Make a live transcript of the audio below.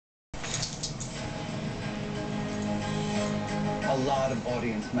lot of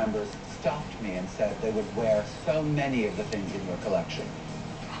audience members stopped me and said they would wear so many of the things in your collection.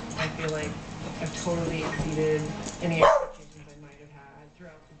 I feel like I've totally exceeded any expectations I might have had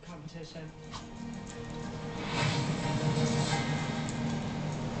throughout the competition.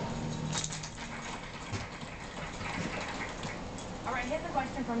 All right, here's a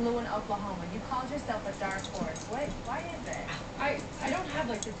question from Lou in Oklahoma. You called yourself a dark horse. Why is it? I don't have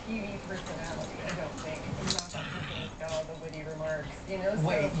like the TV personality, I don't think. I'm not that person with all the witty remarks, you know? So...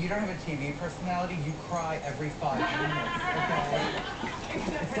 Wait, you don't have a TV personality? You cry every 5 minutes, okay?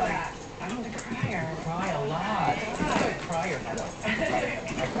 Except for that. I'm the crier. You cry a lot. I cry your head off.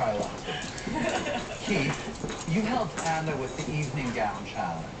 I cry a lot. Keith, you helped Anna with the evening gown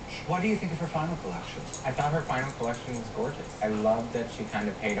challenge. What do you think of her final collection? I thought her final collection was gorgeous. I love that she kind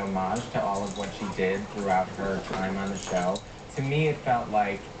of paid homage to all of what she did throughout her time on the show. To me, it felt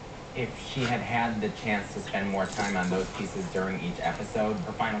like if she had had the chance to spend more time on those pieces during each episode,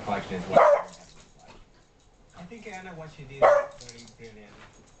 her final collection is what I would have liked. I think Anna, what she did was very brilliant.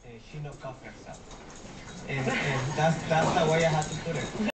 She knocked off herself. And that's the way I have to put it.